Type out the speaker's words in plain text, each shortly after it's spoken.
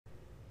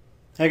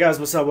Hey guys,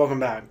 what's up? Welcome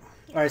back.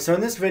 Alright, so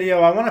in this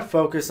video I want to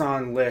focus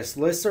on lists.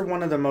 Lists are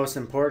one of the most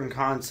important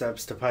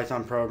concepts to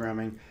Python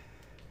programming.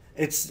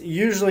 It's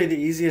usually the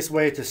easiest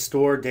way to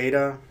store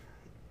data,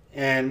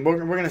 and we're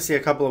going to see a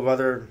couple of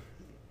other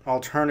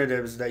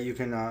alternatives that you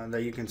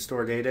can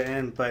store data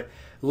in, but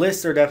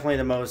lists are definitely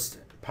the most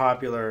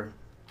popular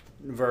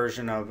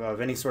version of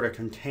any sort of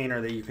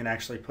container that you can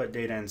actually put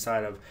data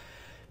inside of.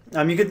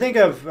 You can think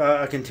of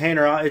a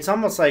container, it's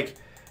almost like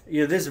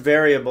this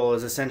variable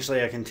is essentially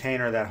a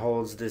container that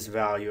holds this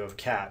value of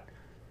cat.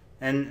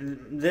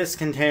 And this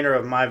container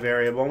of my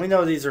variable, we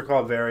know these are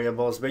called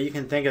variables, but you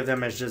can think of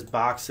them as just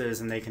boxes,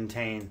 and they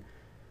contain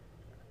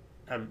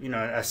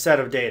a set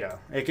of data.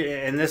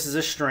 And this is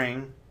a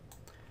string,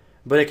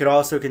 but it could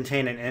also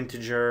contain an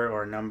integer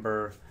or a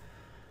number,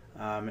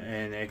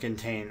 and it can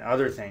contain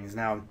other things.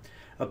 Now,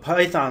 a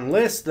Python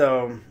list,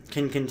 though,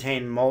 can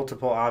contain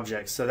multiple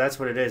objects. So that's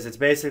what it is. It's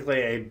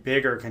basically a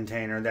bigger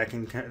container that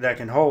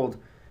can hold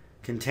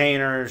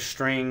containers,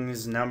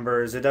 strings,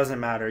 numbers. It doesn't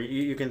matter.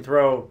 You can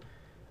throw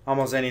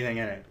almost anything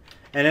in it.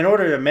 And in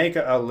order to make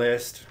a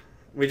list,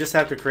 we just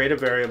have to create a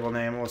variable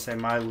name. We'll say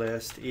my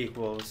list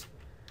equals.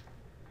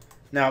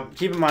 Now,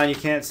 keep in mind you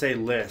can't say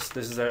list.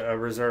 This is a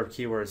reserved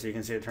keyword, so you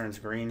can see it turns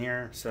green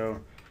here. So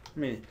let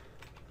me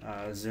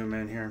zoom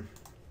in here.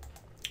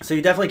 So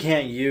you definitely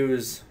can't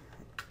use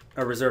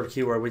a reserved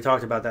keyword. We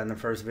talked about that in the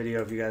first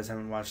video. If you guys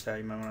haven't watched that,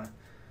 you might want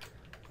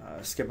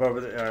to skip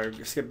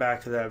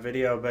back to that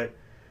video. But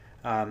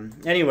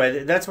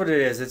anyway, that's what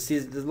it is. It's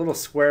these little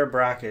square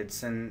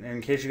brackets, and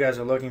in case you guys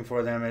are looking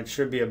for them, it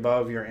should be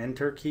above your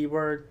enter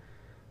keyword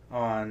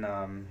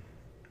on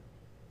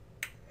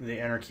the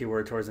enter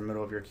keyword towards the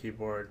middle of your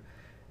keyboard,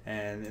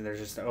 and there's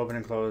just an open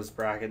and close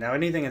bracket. Now,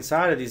 anything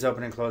inside of these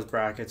open and close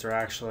brackets are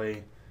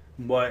actually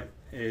what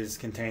is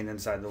contained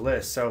inside the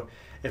list. So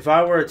if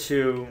I were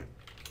to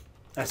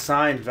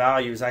assign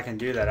values, I can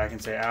do that. I can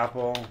say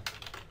apple,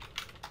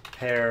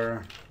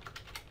 pear,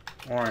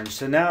 orange.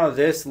 So now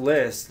this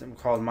list,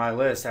 called my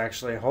list,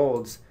 actually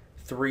holds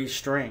 3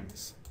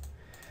 strings.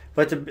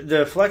 But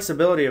the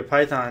flexibility of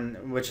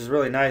Python, which is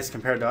really nice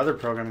compared to other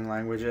programming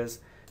languages,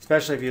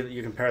 especially if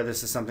you compare this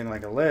to something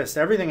like a list,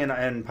 everything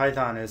in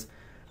Python is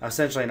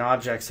essentially an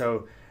object.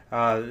 So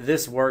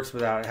this works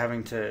without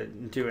having to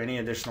do any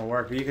additional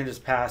work, but you can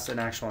just pass an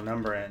actual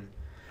number in.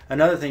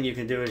 Another thing you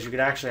can do is you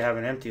could actually have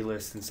an empty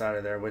list inside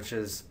of there, which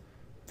is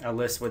a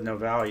list with no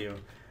value.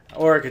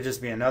 Or it could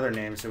just be another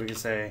name. So we could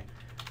say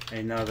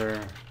another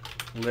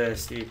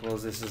list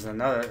equals, this is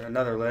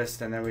another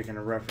list, and then we can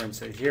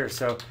reference it here.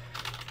 So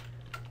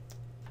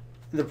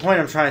the point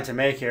I'm trying to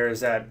make here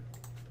is that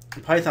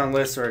Python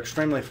lists are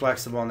extremely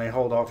flexible, and they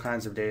hold all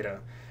kinds of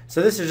data.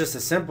 So this is just a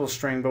simple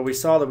string, but we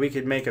saw that we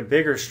could make a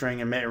bigger string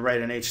and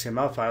write an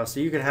HTML file. So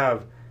you could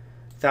have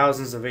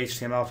thousands of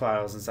HTML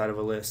files inside of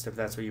a list if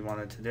that's what you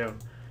wanted to do.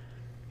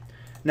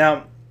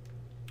 Now,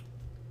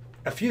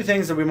 a few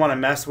things that we want to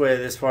mess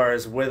with as far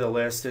as with a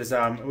list is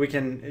we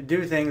can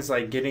do things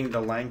like getting the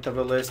length of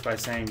a list by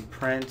saying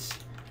print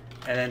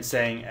and then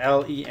saying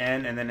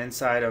len, and then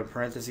inside of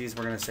parentheses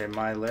we're going to say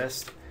my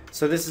list.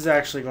 So this is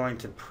actually going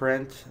to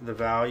print the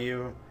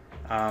value,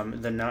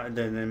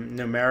 the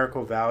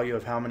numerical value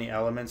of how many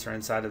elements are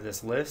inside of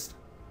this list.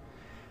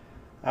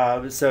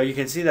 So you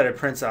can see that it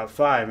prints out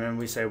 5, and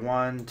we say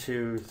 1,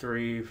 2,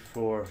 3,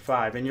 4,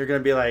 5. And you're going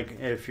to be like,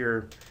 if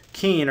you're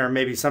keen, or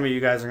maybe some of you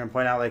guys are going to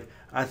point out, like,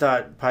 I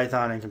thought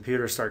Python and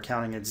computers start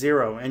counting at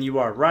 0, and you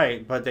are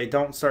right, but they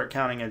don't start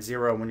counting at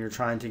 0 when you're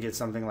trying to get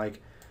something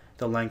like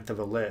the length of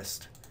a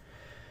list.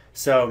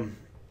 So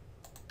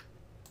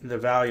the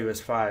value is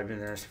 5,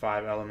 and there's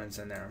 5 elements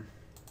in there.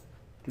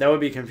 That would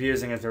be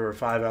confusing if there were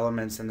 5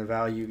 elements and the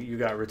value you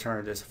got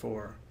returned is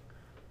 4.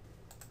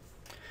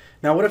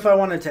 Now, what if I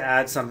wanted to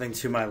add something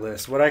to my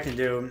list? What I can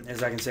do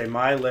is I can say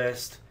my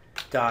list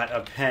dot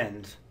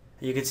append.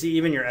 You can see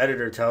even your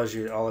editor tells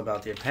you all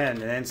about the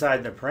append, and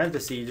inside the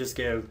parenthesis you just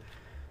give,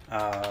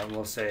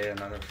 we'll say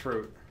another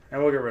fruit, and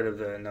we'll get rid of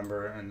the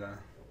number and the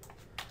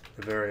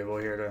variable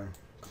here to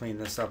clean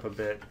this up a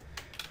bit.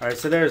 All right,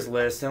 so there's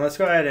list, and let's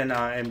go ahead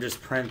and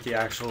just print the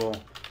actual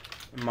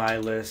my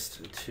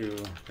list to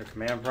the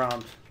command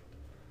prompt.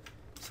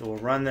 So we'll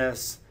run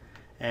this.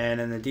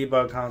 And in the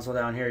debug console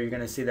down here, you're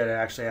going to see that it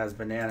actually has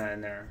banana in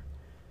there.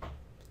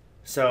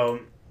 So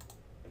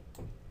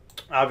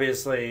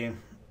obviously,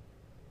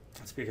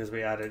 that's because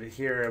we added it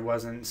here. It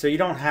wasn't. So you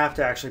don't have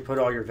to actually put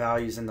all your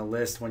values in the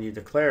list when you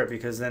declare it,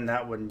 because then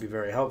that wouldn't be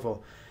very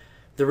helpful.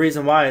 The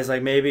reason why is,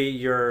 like, maybe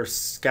you're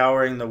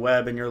scouring the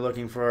web and you're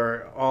looking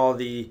for all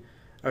the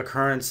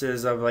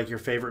occurrences of like your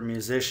favorite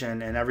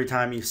musician, and every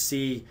time you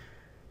see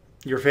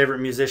your favorite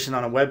musician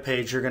on a web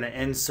page, you're going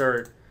to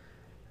insert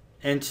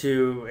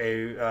into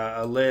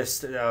a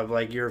list of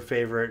like your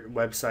favorite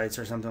websites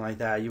or something like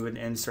that. You would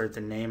insert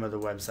the name of the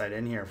website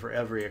in here for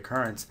every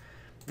occurrence.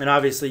 And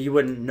obviously you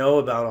wouldn't know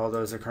about all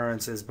those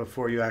occurrences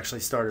before you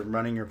actually started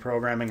running your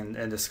programming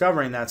and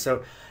discovering that.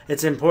 So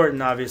it's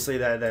important, obviously,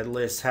 that that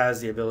list has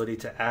the ability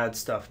to add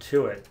stuff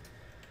to it.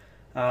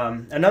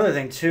 Another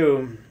thing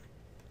too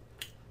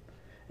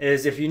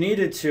is if you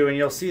needed to, and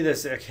you'll see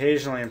this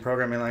occasionally in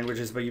programming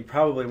languages, but you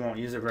probably won't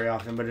use it very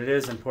often, but it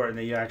is important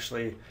that you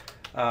actually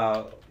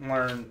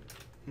learn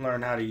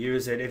how to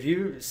use it. If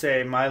you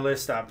say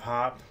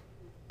mylist.pop,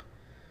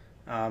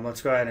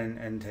 let's go ahead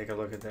and take a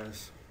look at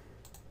this.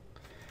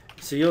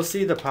 So you'll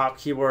see the pop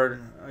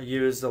keyword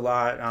used a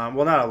lot.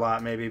 Well, not a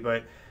lot maybe,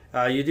 but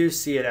you do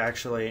see it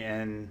actually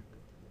in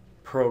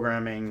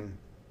programming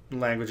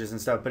languages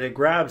and stuff. But it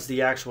grabs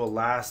the actual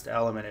last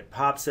element. It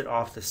pops it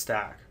off the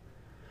stack.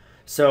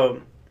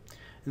 So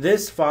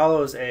this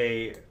follows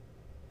a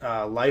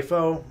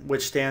LIFO,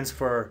 which stands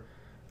for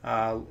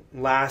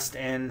last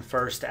in,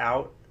 first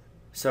out.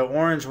 So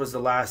orange was the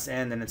last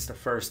in, and it's the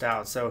first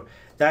out. So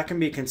that can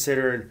be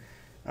considered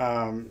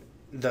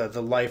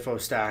the LIFO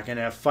stack, and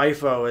a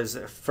FIFO is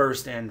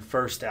first in,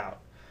 first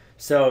out.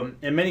 So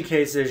in many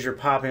cases, you're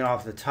popping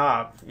off the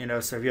top,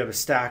 so if you have a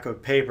stack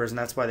of papers, and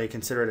that's why they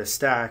consider it a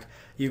stack,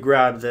 you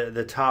grab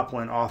the top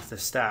one off the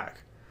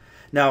stack.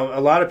 Now,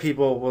 a lot of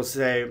people will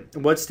say,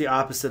 what's the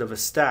opposite of a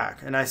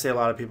stack? And I say a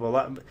lot of people,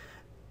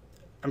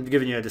 I'm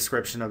giving you a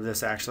description of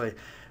this actually.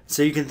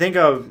 So you can think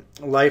of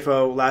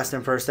LIFO, last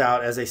in, first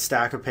out, as a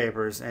stack of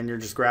papers, and you're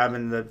just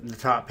grabbing the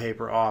top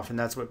paper off, and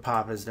that's what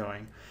pop is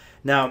doing.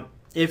 Now,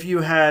 if you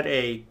had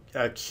a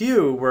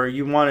queue where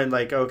you wanted,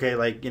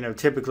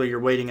 typically you're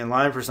waiting in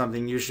line for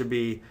something, you should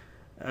be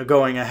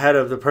going ahead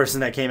of the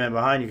person that came in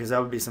behind you, because that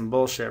would be some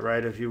bullshit,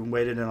 right? If you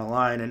waited in a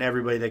line and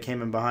everybody that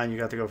came in behind you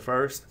got to go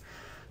first.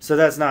 So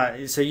that's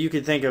not, so you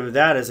could think of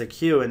that as a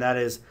queue, and that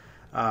is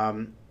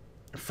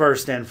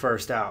first in,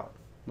 first out,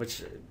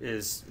 which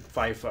is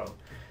FIFO.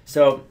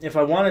 So if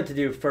I wanted to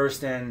do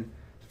first in,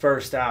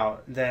 first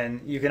out,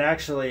 then you can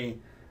actually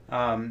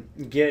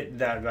get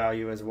that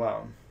value as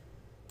well.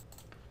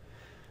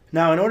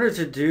 Now, in order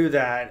to do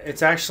that,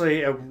 it's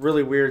actually a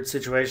really weird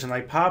situation.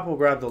 Like pop will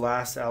grab the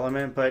last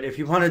element, but if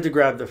you wanted to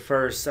grab the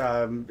first,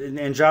 in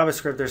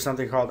JavaScript, there's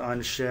something called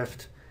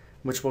unshift,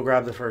 which will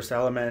grab the first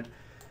element.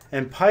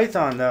 In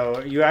Python,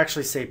 though, you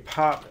actually say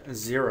pop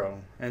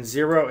 0, and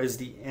 0 is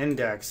the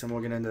index, and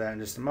we'll get into that in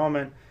just a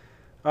moment,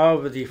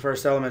 of the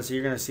first element. So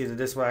you're going to see that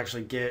this will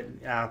actually get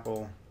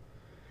apple.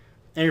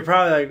 And you're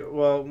probably like,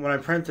 well, when I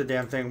print the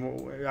damn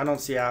thing, I don't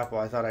see apple.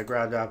 I thought I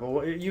grabbed apple.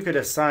 Well, you could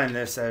assign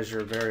this as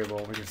your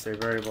variable. We can say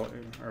variable,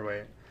 or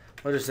wait,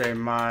 we'll just say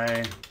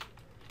my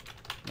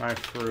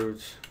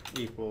fruit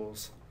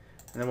equals,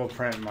 and then we'll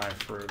print my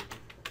fruit.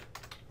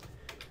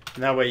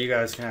 And that way you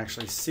guys can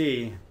actually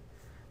see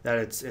that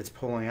it's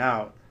pulling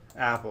out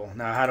apple.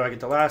 Now, how do I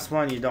get the last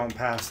one? You don't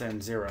pass in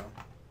 0.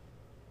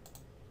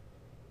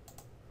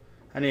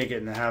 I need to get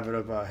in the habit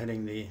of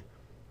hitting the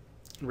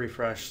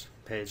refresh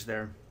page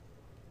there.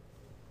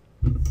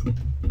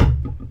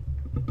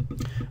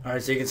 All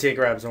right, so you can see it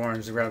grabs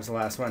orange, it grabs the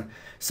last one.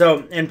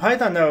 So in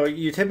Python, though,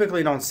 you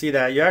typically don't see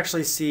that. You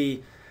actually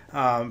see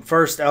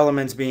first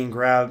elements being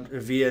grabbed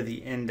via the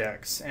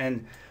index.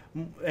 And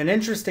an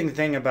interesting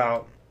thing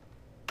about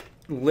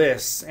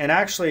lists, and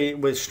actually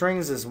with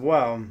strings as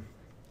well,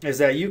 is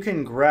that you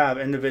can grab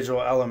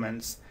individual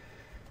elements.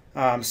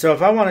 So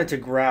if I wanted to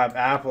grab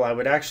apple, I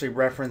would actually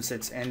reference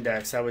its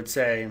index. I would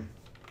say,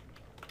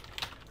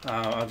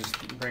 I'll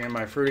just bring in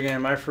my fruit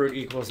again. My fruit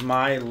equals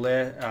my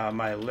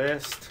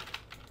list.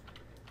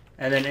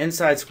 And then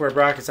inside square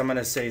brackets, I'm going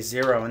to say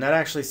 0. And that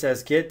actually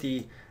says get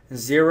the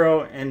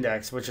 0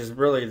 index, which is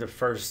really the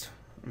first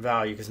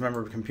value. Because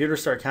remember,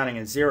 computers start counting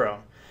at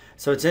 0.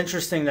 So it's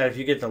interesting that if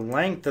you get the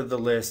length of the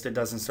list, it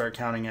doesn't start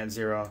counting at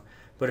 0.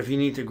 But if you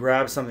need to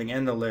grab something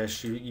in the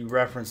list, you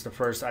reference the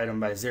first item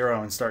by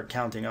 0 and start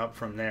counting up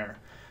from there.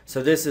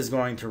 So this is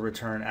going to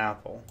return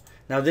apple.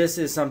 Now this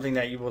is something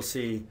that you will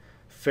see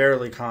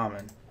fairly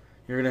common.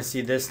 You're going to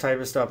see this type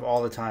of stuff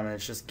all the time, and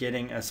it's just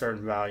getting a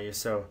certain value.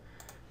 So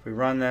if we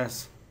run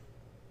this,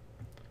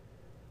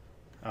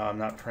 I'm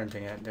not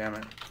printing it, damn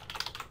it.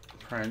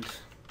 Print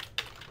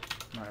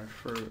my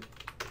fruit.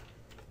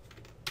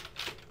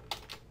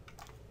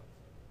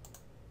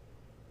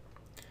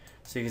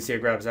 So you can see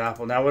it grabs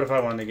apple. Now what if I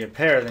wanted to get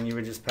pear? Then you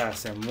would just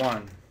pass in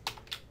 1.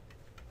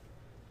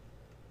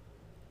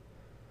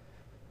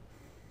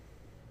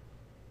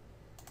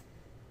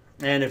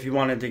 And if you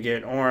wanted to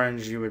get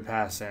orange, you would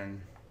pass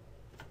in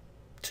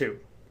 2.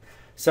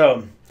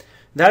 So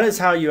that is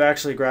how you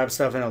actually grab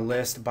stuff in a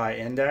list by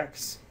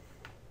index.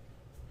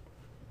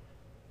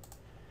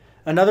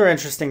 Another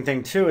interesting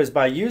thing too is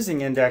by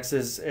using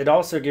indexes, it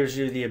also gives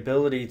you the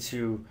ability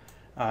to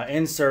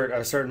insert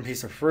a certain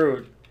piece of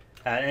fruit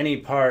at any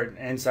part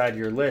inside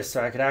your list.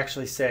 So I could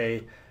actually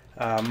say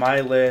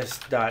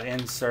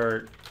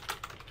mylist.insert,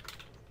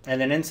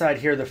 and then inside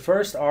here, the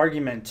first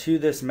argument to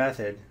this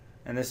method,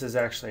 and this is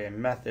actually a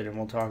method, and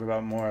we'll talk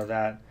about more of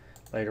that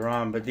later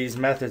on, but these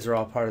methods are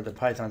all part of the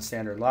Python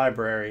standard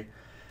library.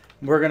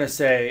 We're going to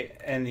say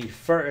actually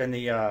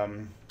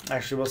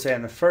we'll say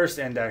in the first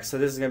index, so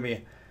this is going to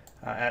be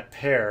at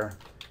pear,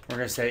 we're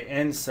going to say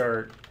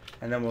insert,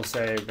 and then we'll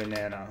say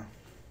banana.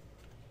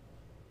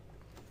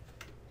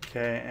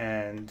 Okay,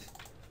 and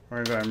we're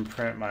going to go ahead and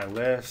print my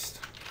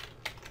list.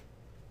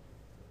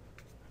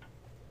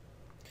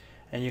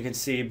 And you can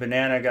see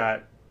banana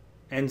got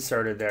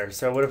inserted there.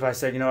 So what if I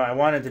said, you know, I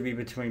want it to be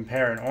between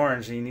pear and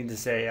orange, and you need to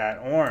say at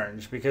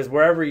orange, because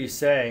wherever you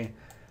say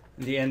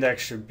the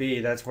index should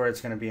be, that's where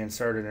it's going to be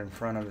inserted in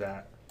front of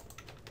that.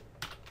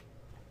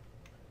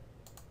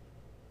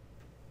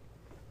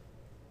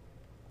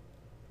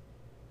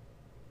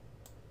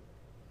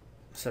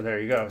 So there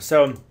you go.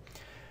 So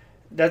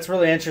that's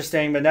really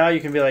interesting, but now you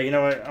can be like, you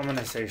know what, I'm going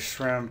to say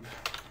shrimp.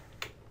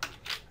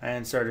 I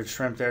inserted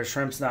shrimp there.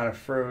 Shrimp's not a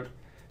fruit.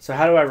 So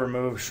how do I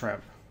remove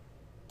shrimp?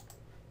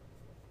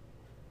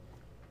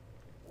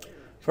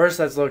 First,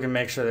 let's look and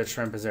make sure that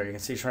shrimp is there. You can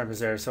see shrimp is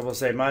there. So we'll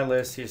say my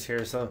list is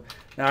here. So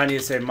now I need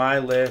to say my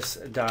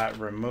list dot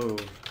remove,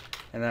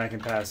 and then I can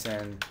pass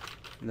in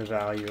the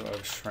value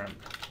of shrimp.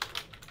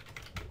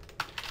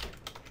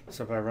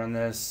 So if I run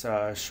this,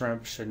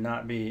 shrimp should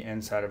not be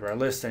inside of our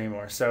list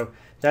anymore. So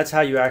that's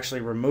how you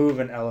actually remove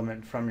an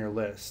element from your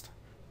list.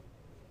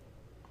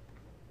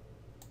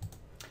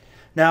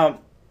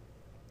 Now,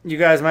 you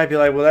guys might be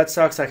like, well, that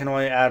sucks. I can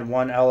only add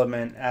one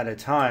element at a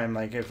time.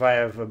 Like if I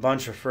have a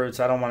bunch of fruits,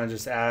 I don't want to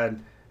just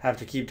have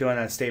to keep doing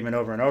that statement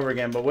over and over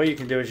again. But what you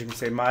can do is you can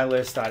say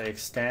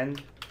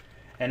mylist.extend.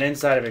 And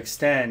inside of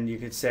extend, you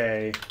could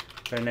say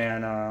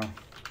banana,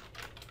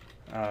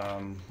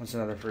 what's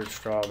another fruit?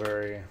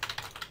 Strawberry,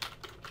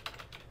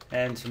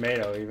 and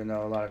tomato, even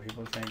though a lot of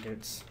people think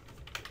it's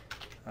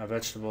a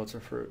vegetable, it's a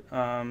fruit.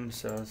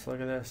 So let's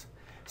look at this.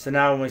 So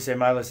now when we say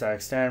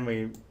mylist.extend,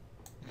 we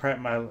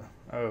print my,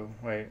 oh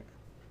wait,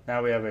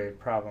 now we have a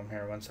problem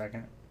here. 1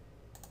 second.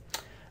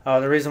 Oh,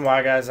 the reason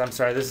why, guys, I'm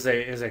sorry, this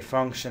is a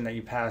function that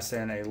you pass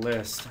in a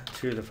list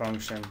to the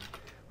function.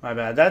 My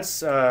bad.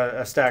 That's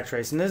a stack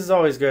trace, and this is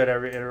always good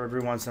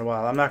every once in a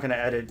while. I'm not going to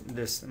edit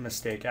this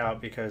mistake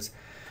out because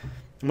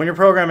when you're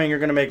programming, you're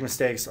going to make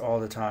mistakes all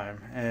the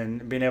time,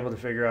 and being able to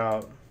figure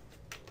out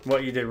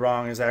what you did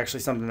wrong is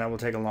actually something that will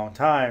take a long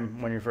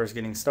time when you're first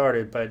getting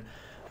started, but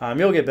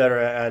you'll get better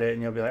at it,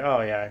 and you'll be like,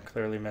 oh yeah, I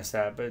clearly missed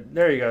that. But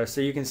there you go.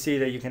 So you can see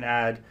that you can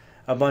add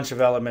a bunch of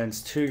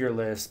elements to your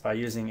list by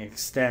using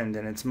extend,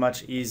 and it's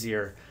much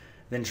easier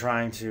than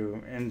trying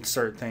to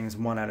insert things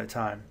one at a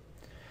time.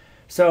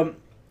 So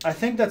I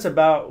think that's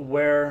about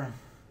where,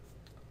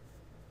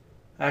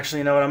 actually,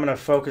 you know what, I'm going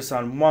to focus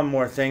on one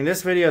more thing.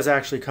 This video is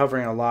actually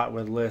covering a lot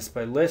with lists,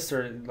 but lists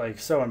are like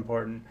so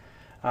important.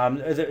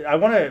 I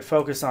want to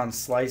focus on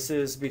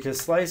slices, because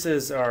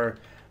slices are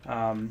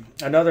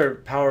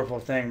another powerful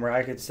thing where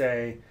I could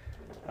say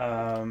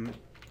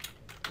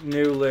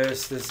new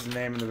list, this is the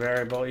name of the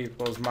variable,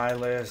 equals my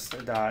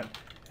list dot,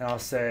 and I'll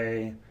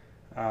say,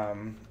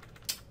 and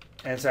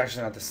it's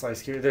actually not the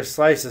slice key. There's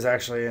slices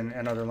actually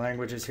in other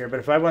languages here, but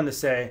if I wanted to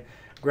say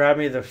grab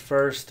me the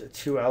first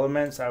two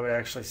elements, I would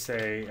actually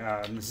say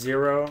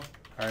 0,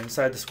 or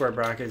inside the square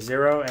bracket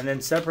 0, and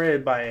then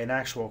separated by an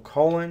actual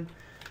colon,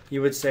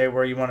 you would say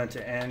where you want it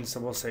to end. So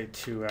we'll say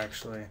 2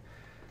 actually.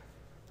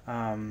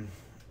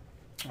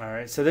 All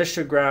right, so this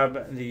should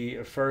grab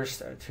the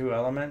first two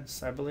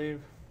elements, I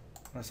believe,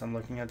 unless I'm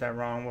looking at that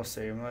wrong. We'll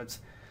see.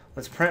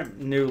 Let's print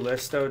new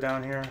list though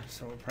down here.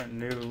 So we'll print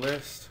new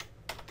list.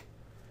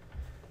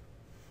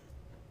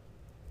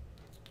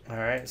 All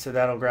right, so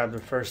that'll grab the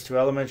first two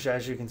elements,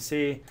 as you can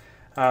see.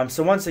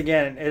 So once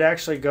again, it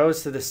actually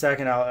goes to the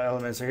second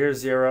element. So here's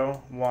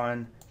 0,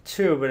 1,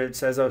 2, but it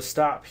says, oh,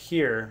 stop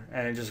here,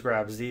 and it just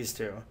grabs these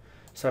two.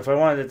 So if I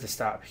wanted it to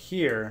stop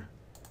here,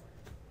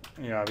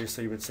 you know,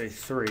 obviously you would say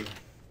 3.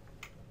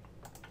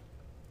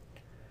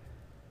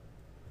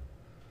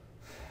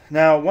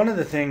 Now, one of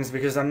the things,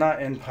 because I'm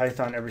not in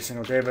Python every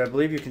single day, but I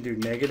believe you can do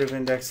negative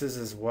indexes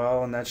as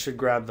well, and that should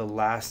grab the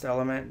last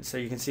element. So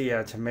you can see,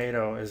 yeah,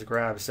 tomato is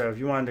grabbed. So if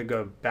you wanted to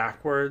go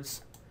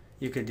backwards,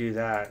 you could do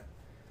that.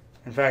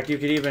 In fact, you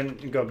could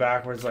even go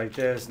backwards like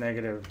this,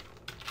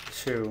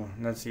 -2,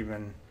 and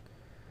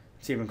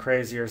it's even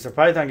crazier. So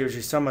Python gives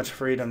you so much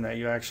freedom that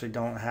you actually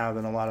don't have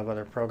in a lot of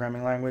other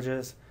programming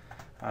languages.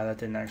 That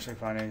didn't actually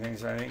find anything,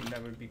 so I think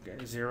that would be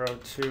 0,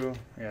 2.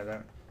 Yeah,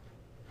 that.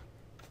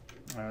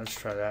 Let's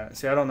try that.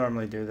 See, I don't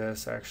normally do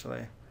this,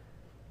 actually.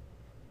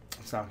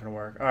 It's not going to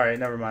work. All right,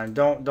 never mind.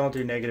 Don't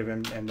do negative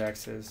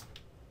indexes.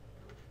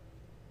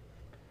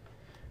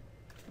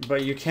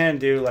 But you can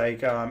do,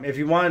 like, if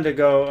you wanted to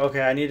go,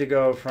 okay, I need to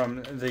go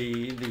from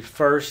the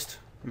first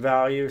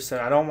value.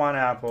 So I don't want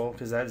apple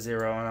because that's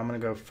 0, and I'm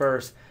going to go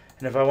first.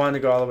 And if I wanted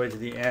to go all the way to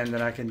the end,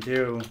 then I can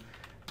do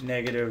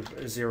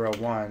 -0,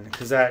 1,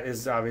 because that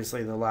is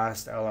obviously the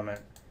last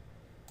element.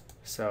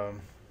 So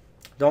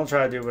don't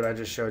try to do what I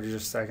just showed you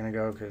just a second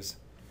ago, because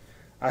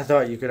I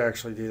thought you could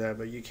actually do that,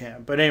 but you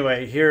can't. But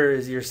anyway, here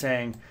is you're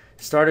saying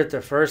start at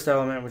the first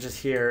element, which is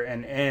here,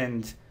 and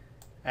end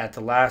at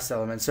the last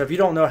element. So if you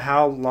don't know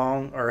how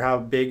long or how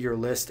big your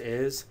list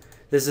is,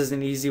 this is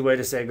an easy way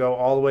to say go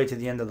all the way to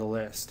the end of the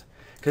list.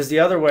 Because the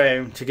other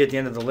way to get the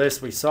end of the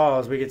list we saw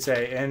is we could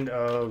say end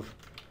of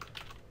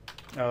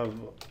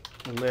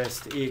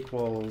list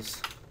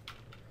equals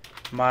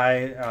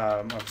my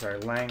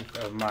length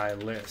of my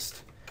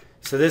list.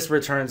 So this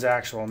returns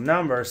actual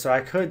number. So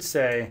I could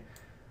say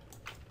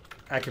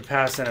I could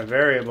pass in a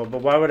variable,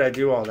 but why would I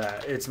do all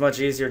that? It's much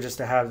easier just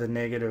to have the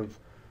 -1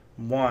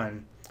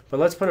 1. But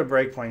let's put a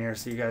breakpoint here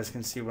so you guys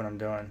can see what I'm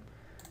doing.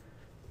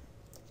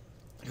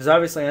 Because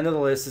obviously end of the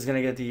list is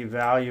going to get the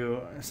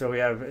value, so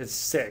it's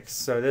 6.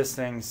 So this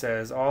thing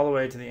says all the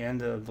way to the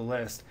end of the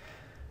list,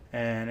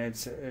 and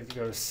it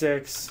goes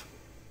 6,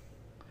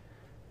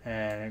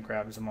 and it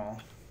grabs them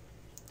all.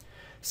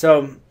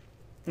 So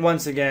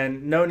once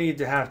again, no need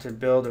to have to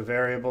build a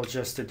variable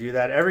just to do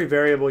that. Every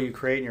variable you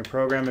create in your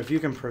program, if you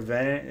can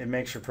prevent it, it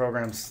makes your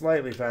program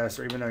slightly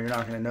faster, even though you're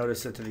not going to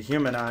notice it to the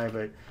human eye.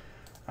 But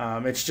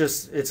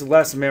it's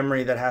less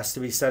memory that has to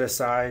be set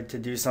aside to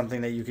do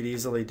something that you could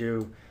easily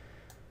do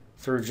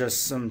through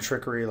just some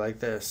trickery like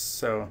this.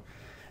 So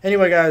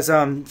anyway, guys,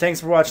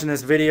 thanks for watching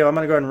this video. I'm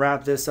going to go ahead and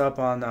wrap this up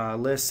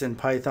on lists in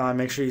Python.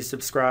 Make sure you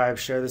subscribe,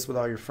 share this with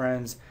all your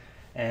friends,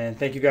 and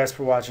thank you guys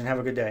for watching. Have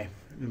a good day.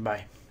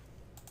 Bye.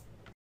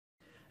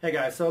 Hey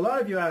guys, so a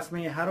lot of you ask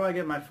me, how do I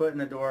get my foot in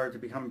the door to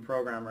become a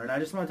programmer? And I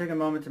just want to take a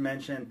moment to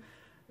mention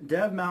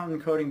Dev Mountain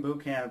Coding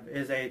Bootcamp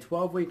is a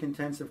 12-week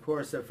intensive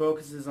course that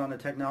focuses on the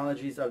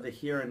technologies of the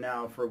here and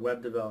now for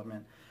web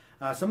development.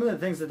 Some of the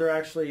things that they're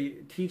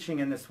actually teaching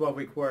in this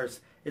 12-week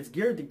course, it's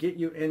geared to get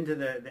you into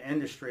the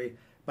industry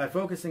by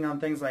focusing on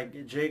things like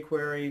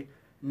jQuery,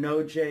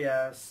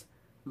 Node.js,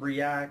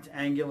 React,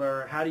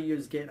 Angular, how to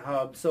use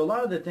GitHub. So a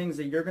lot of the things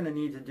that you're going to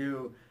need to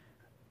do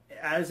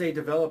as a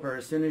developer,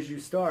 as soon as you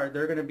start,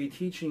 they're going to be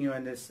teaching you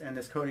in this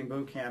coding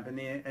bootcamp. And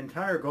the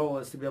entire goal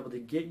is to be able to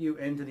get you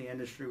into the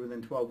industry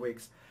within 12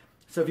 weeks.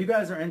 So if you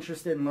guys are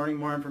interested in learning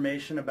more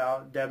information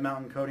about Dev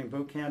Mountain Coding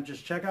Bootcamp,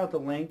 just check out the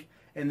link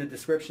in the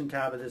description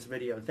tab of this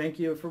video. Thank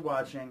you for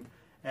watching,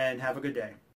 and have a good day.